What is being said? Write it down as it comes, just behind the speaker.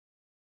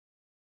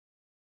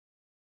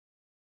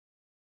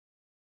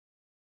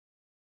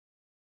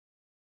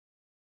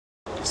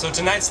So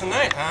tonight's the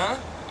night, huh?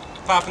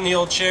 Popping the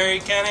old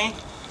cherry, Kenny?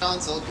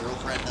 John's old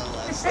girlfriend, no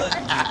less.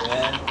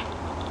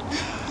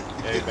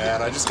 Hey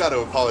man, I just got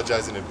to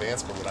apologize in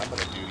advance for what I'm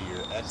gonna do to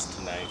your ex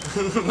tonight.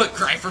 What,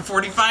 cry for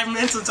 45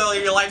 minutes and tell her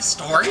your life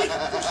story? Man,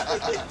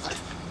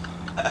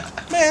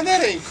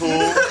 that ain't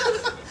cool.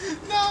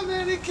 No,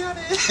 man, it got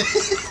it.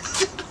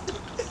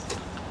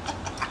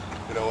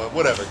 You know what?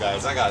 Whatever,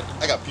 guys. I got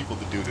people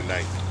to do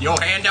tonight.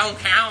 Your hand don't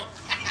count.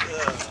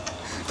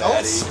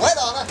 Don't sweat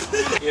on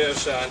it. You know,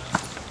 Sean,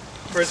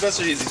 for as much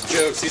as these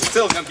jokes, he's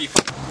still gonna be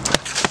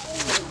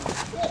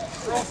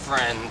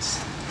girlfriend.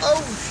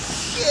 Oh,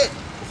 shit.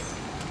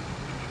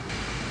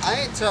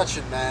 I ain't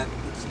touching, man.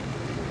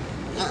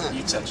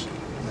 You touch it.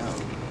 No.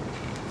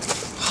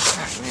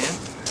 Fuck, man.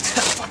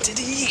 What did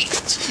he eat?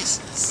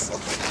 Jesus. Dude,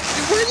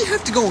 why do you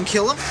have to go and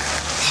kill him?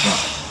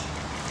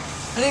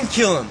 I didn't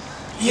kill him.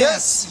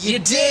 Yes, you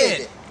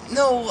did.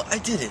 No, I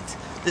didn't.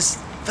 This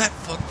fat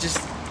fuck just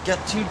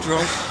got too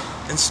drunk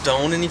and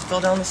stoned and he fell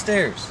down the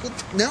stairs. Well,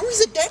 now he's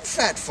a dead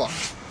fat fuck.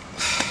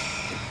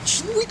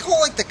 Shouldn't we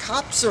call, like, the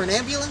cops or an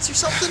ambulance or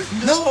something?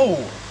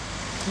 No!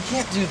 You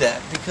can't do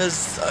that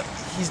because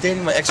he's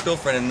dating my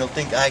ex-girlfriend and they'll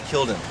think I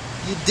killed him.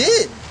 You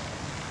did.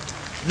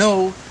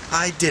 No,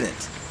 I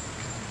didn't.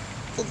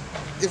 Well,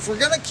 if we're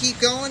gonna keep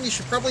going, you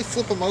should probably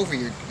flip him over.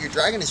 You're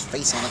dragging his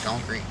face on the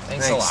concrete.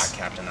 Thanks a lot,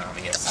 Captain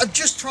Obvious. I'm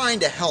just trying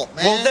to help,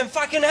 man. Well, then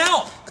fucking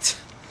help!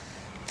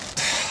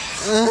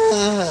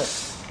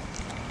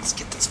 Let's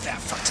get this fat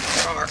fuck to the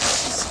car.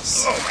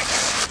 Oh my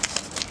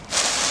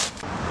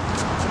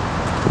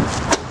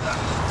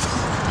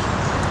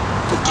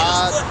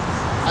god.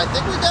 I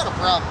think we got a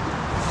problem.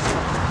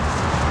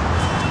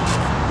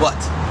 What?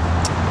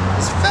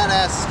 This fat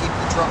ass is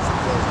keeping the trunk from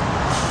closing.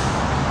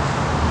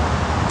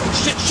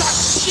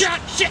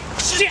 Shit!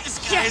 This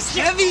guy is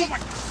heavy!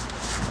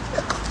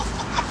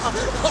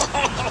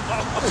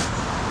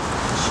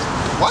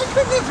 Why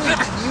couldn't it have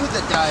been you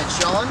that died,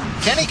 Sean?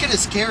 Kenny could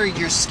have carried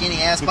your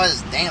skinny ass by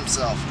his damn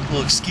self.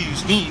 Well,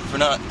 excuse me for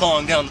not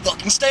falling down the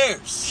fucking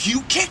stairs.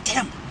 You kicked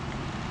him.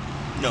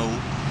 No,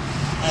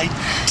 I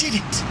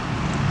didn't.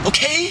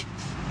 Okay?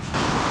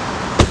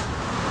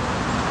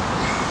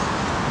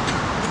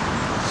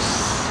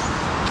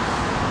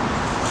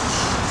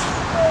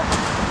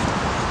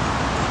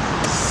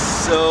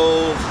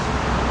 So,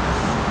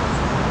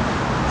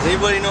 does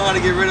anybody know how to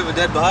get rid of a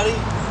dead body?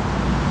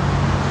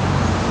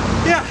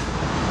 Yeah.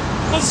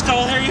 Let's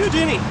call Harry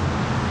Houdini.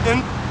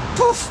 And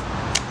poof!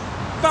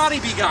 Body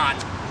be gone.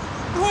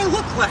 What do I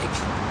look like?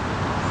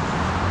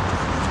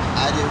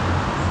 I do.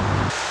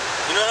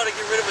 You know how to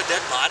get rid of a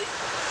dead body? I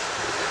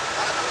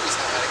always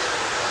know how to get rid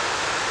of a body.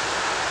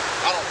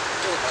 I don't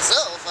do it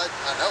myself. I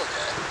know a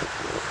guy.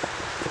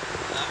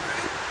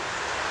 Alright.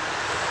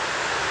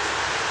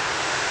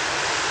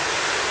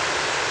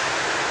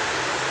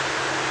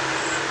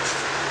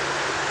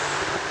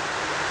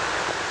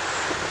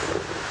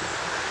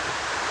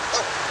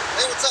 Oh,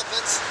 hey, what's up,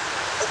 Vince?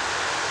 Oh,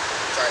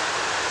 sorry,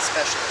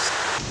 specialist.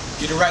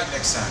 Get it right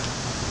next time.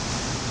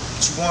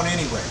 What you want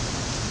anyway?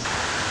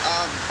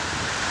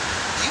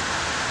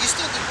 You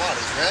still do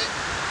bodies, right?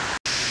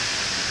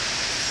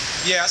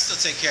 Yeah, I still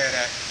take care of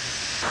that.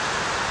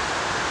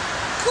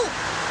 Cool.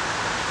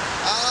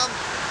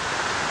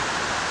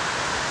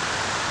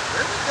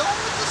 Where are we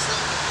going with this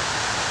thing?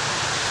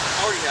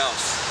 Party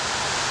house.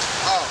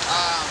 Oh,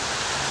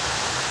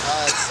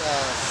 it's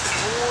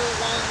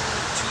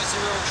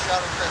 4120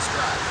 Shadow Crest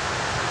Drive.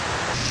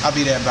 I'll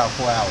be there in about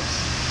 4 hours.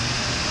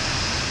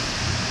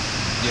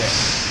 Yeah.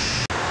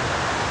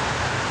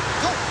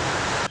 Cool.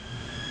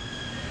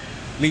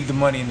 Leave the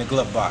money in the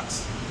glove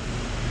box.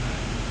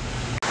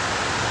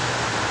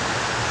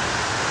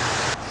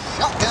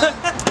 Shotgun.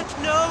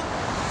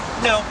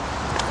 No.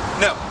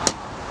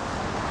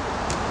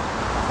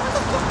 Why the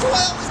fuck do I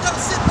always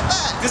gotta sit in the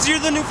back? Because you're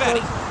the new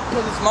fatty.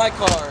 Because it's my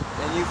car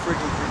and you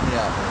freaking freak me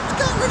out. I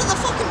got rid of the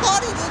fucking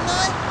body, didn't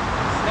I?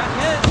 Not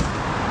yet.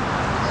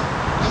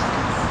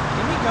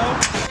 Here we go.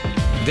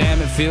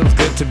 Damn, it feels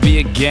good to be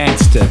a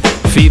gangster,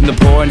 feeding the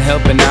poor and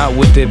helping out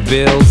with their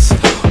bills.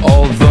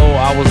 Although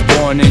I was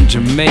born in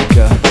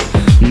Jamaica,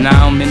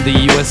 now I'm in the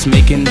US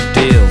making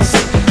deals.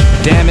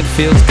 Damn, it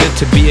feels good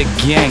to be a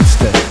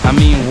gangster, I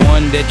mean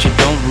one that you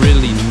don't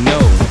really know.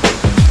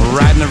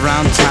 Riding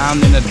around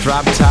town in a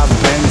drop-top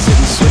Benz,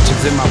 hitting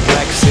switches in my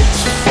black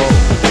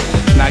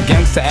 6'4". Now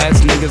gangsta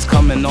ass niggas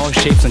come in all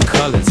shapes and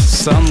colors.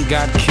 Some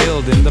got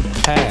killed in the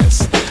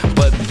past,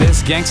 but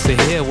this gangster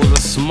here was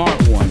a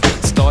smart one.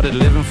 Started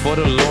living for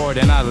the Lord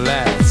and I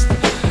last.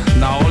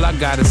 Now all I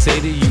gotta say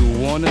to you,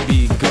 wanna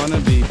be, gonna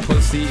be,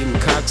 pussy and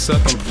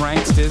cocksucking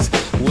pranksters.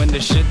 When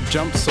the shit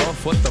jumps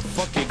off, what the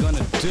fuck you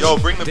gonna do? Yo,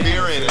 bring the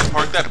beer in and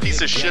park that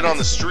piece of shit on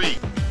the street.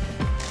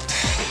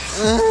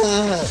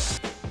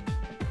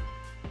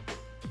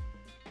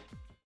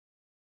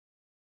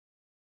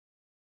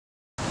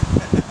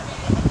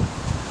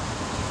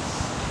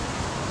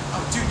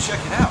 Oh, dude,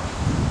 check it out.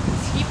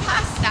 He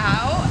passed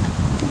out.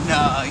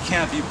 No, you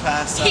can't be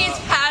passed out. He's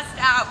passed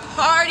out.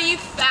 Party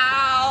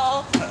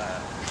foul.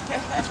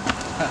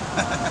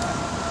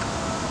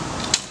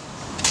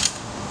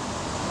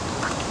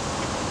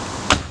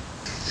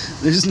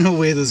 There's no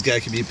way this guy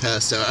could be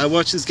passed out. I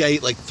watched this guy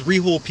eat like 3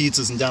 whole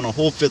pizzas and down a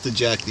whole 5th of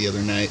Jack the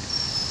other night.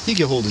 He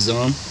could hold his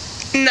own.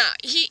 No,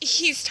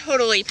 he's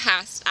totally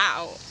passed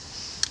out.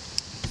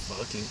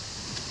 Fucking.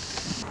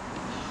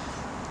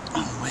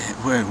 Oh,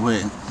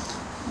 wait.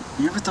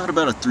 You ever thought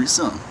about a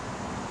threesome?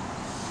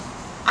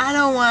 I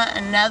don't want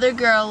another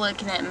girl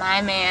looking at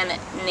my man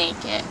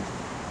naked.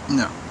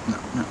 No.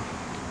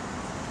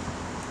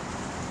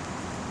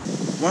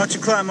 Why don't you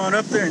climb on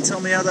up there and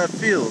tell me how that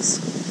feels?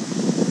 I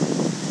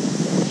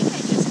think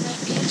I just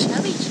might be a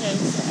chubby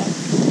chaser.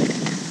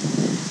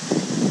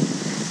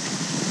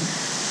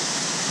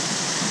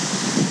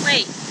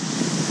 Wait.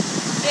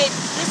 Babe,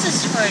 this is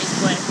Tori's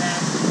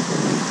boyfriend.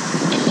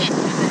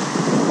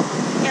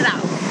 Get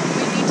out.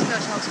 We need to go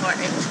tell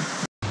Tori.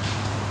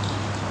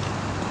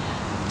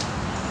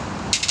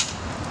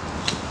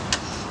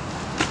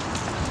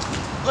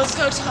 Let's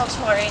go tell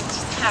Tori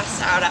he's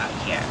passed out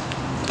here.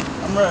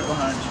 I'm right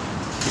behind you.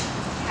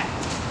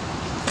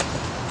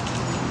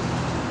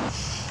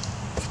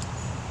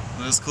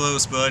 This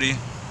close, buddy.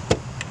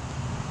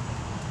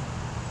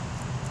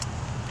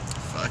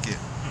 Fuck it.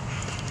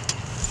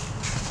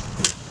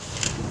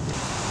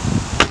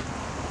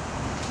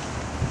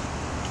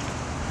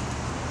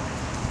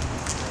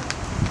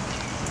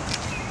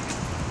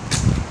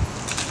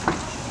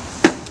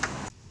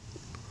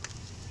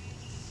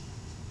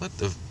 What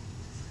the?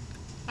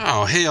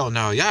 Oh, hell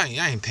no. Y'all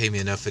ain't pay me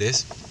enough for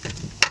this.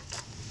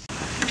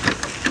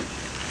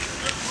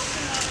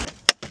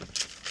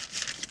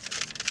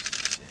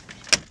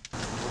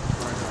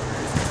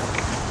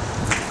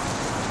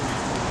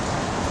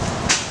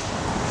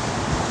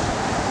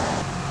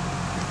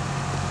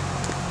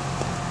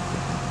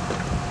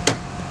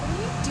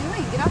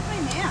 Get off my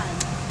man.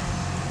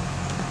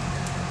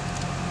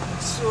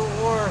 It's so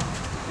warm.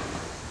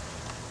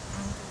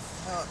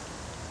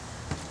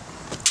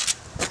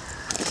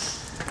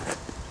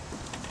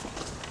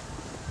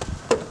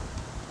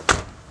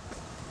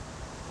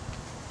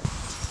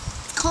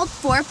 It's called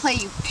foreplay,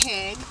 you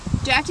pig.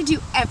 Do I have to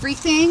do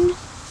everything?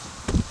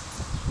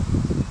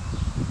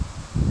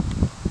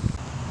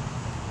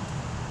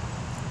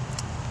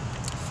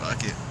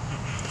 Fuck it.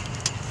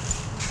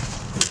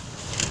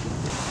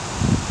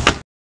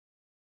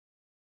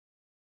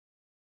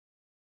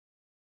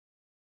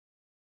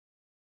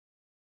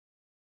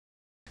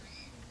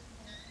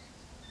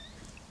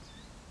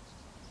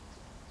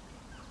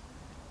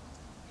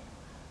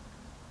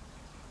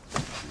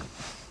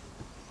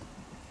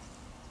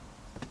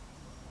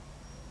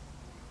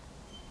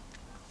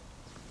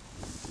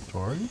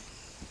 Tori?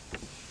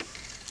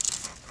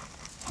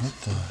 What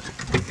the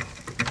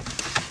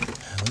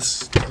hell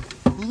is...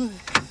 Who the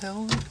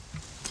hell?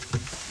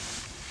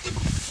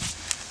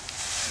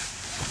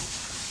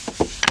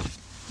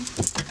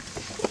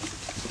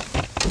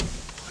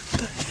 What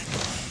the heck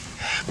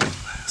happened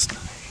last night?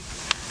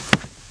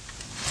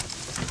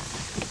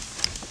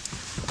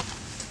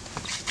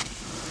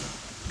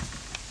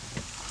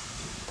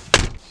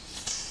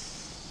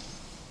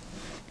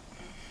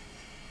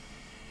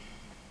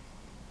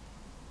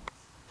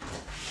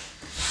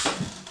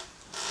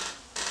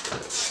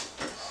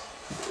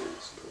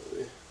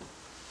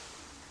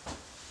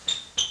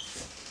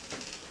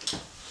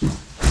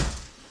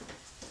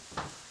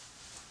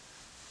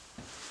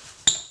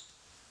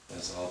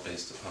 It's all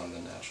based upon the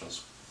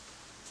naturals.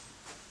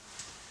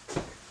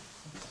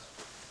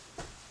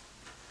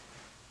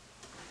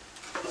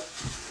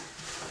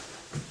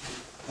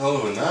 Hell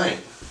of a night.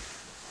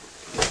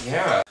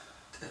 Yeah.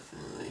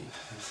 Definitely.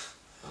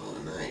 Hell of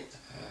a night.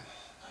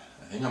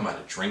 I think I might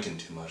have drinking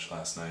too much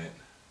last night.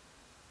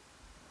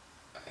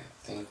 I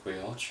think we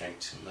all drank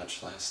too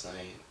much last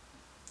night.